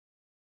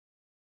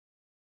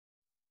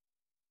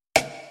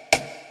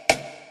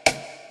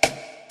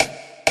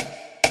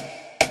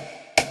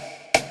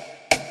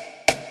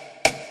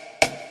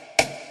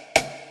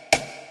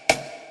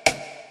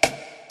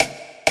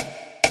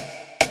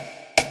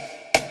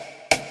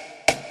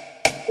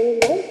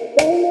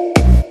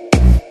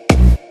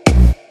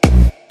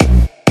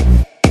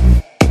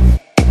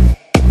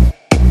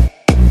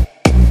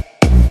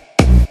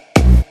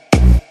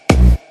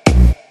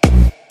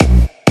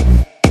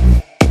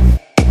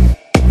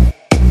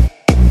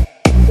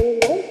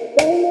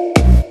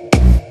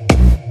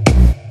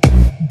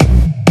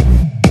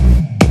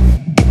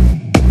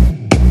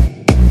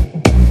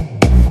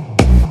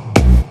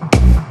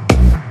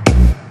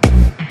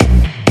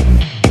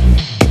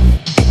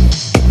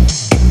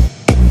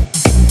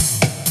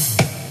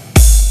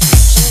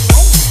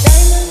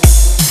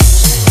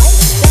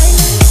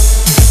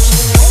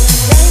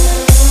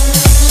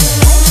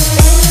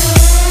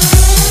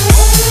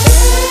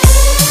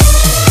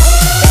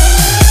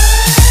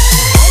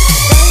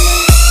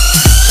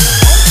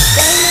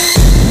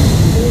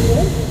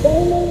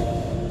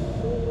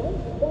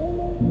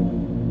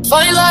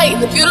Fine light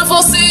in the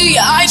beautiful sea,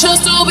 I chose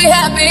to be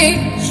happy.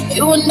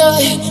 You and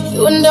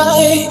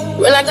I,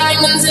 we're like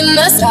diamonds in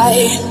the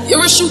sky.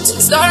 You're a shooting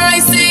star I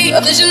see,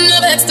 a vision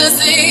of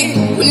ecstasy.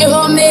 When you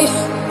hold me,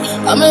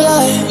 I'm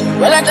alive.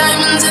 We're like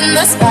diamonds in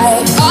the sky.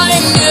 I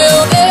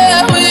knew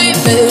that we'd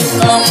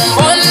become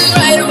one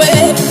right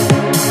away.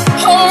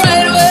 Oh,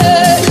 right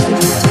away.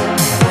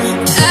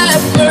 At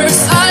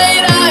first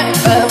sight, I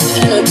felt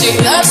energy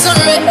that's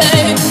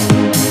unread.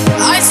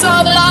 I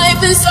saw the life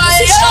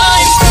inside you.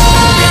 Shine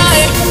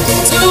bright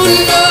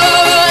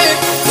tonight,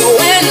 you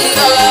and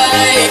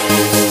I.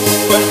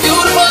 We're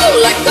beautiful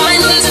like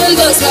diamonds in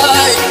the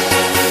sky.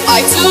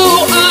 Eye to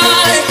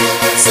eye,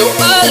 so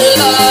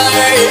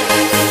alive.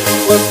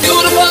 We're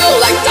beautiful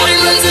like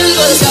diamonds in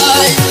the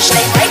sky.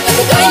 Shine bright like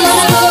a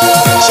diamond.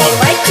 Shine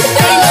bright like a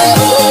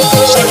diamond.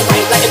 Shine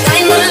bright like a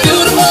diamond. We're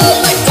beautiful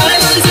like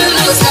diamonds in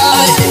the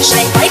sky.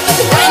 Shine bright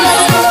like a diamond.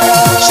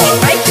 Shine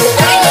bright like a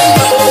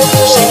diamond.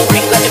 Shine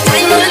bright like a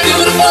diamond.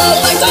 Beautiful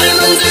like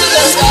diamonds in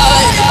the sky.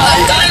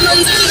 Like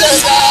diamonds in the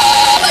sky.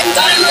 Like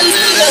diamonds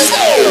in the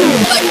sky.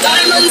 Like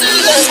diamonds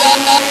in the sky. Like diamonds in the sky.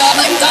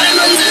 Like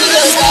diamonds in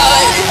the sky.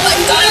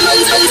 Like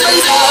diamonds in the sky.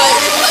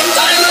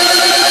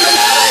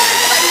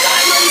 Like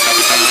diamonds in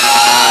the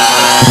sky.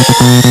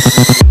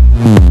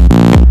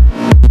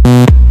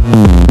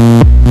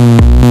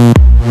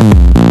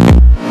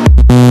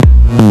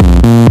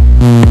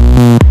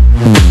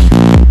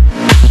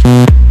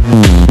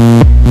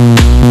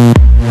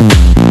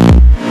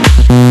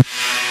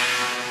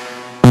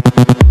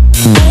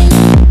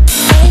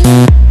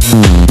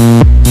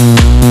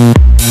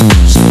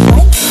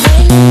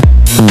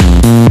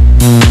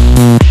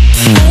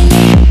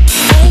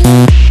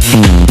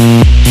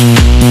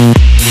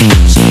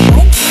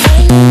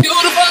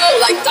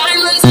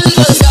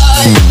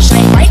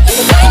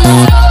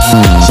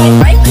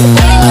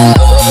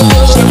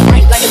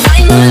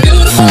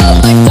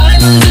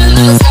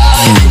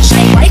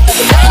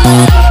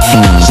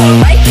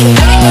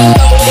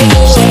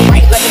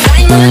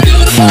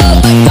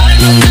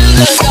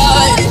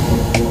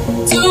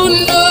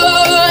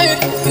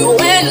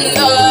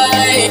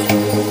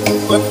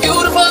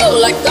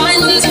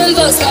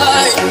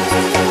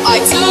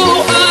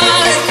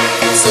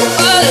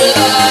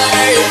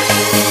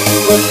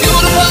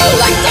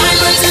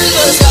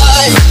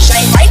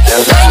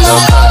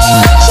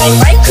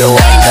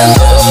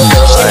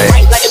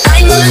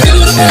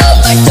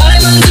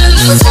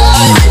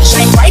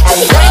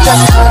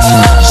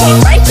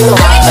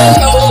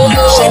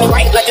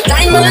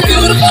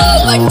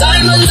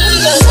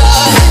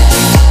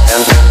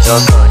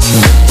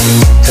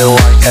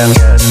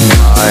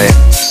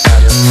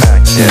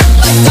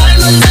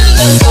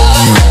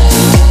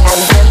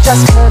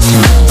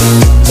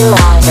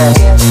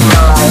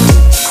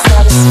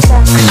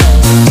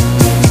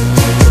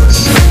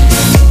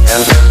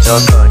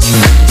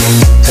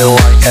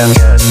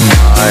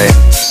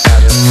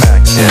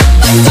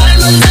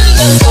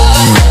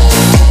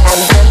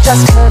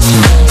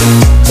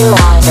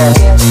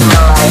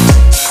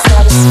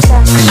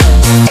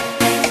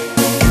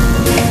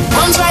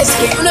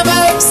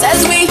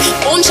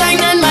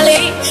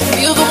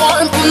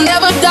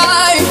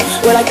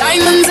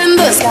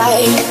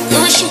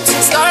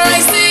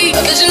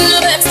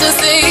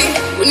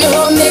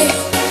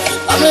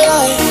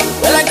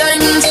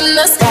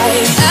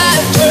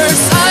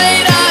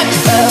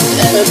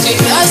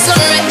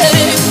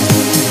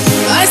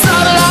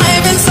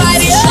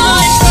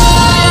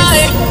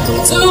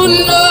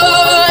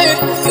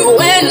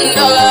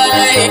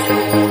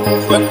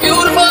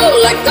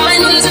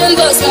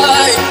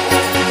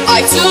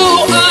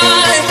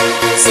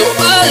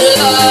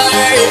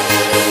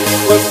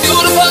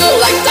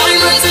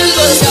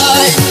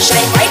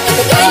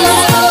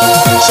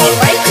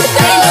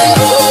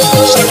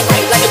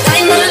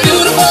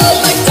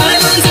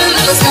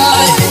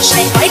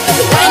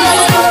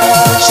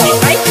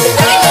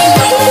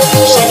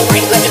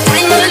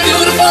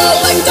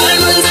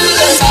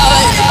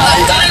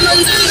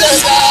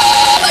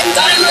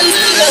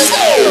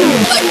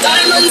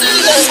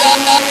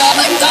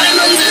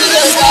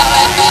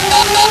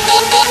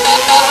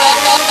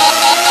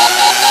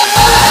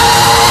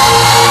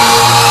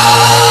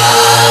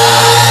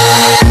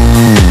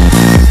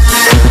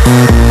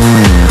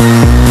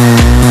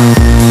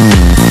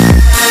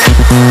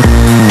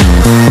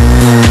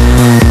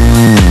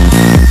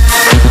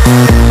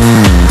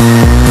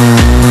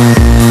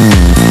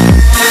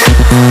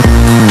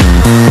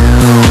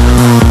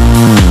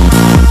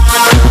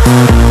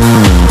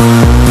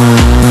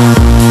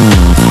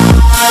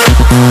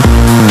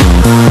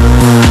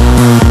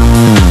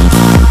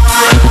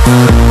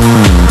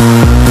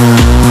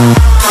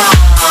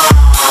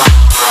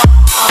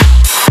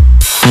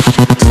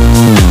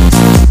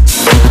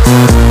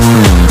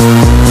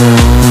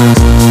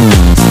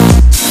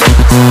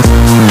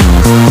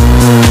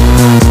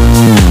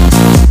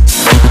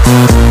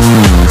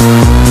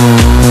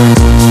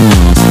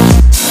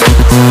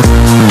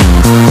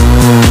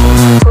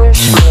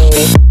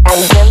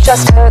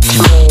 just hurt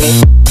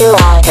me till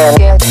I can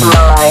get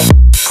my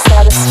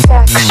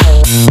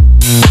satisfaction.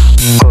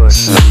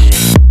 Push me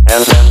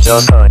and then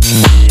just hurt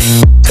me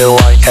till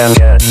I can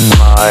get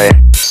my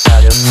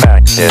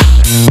satisfaction.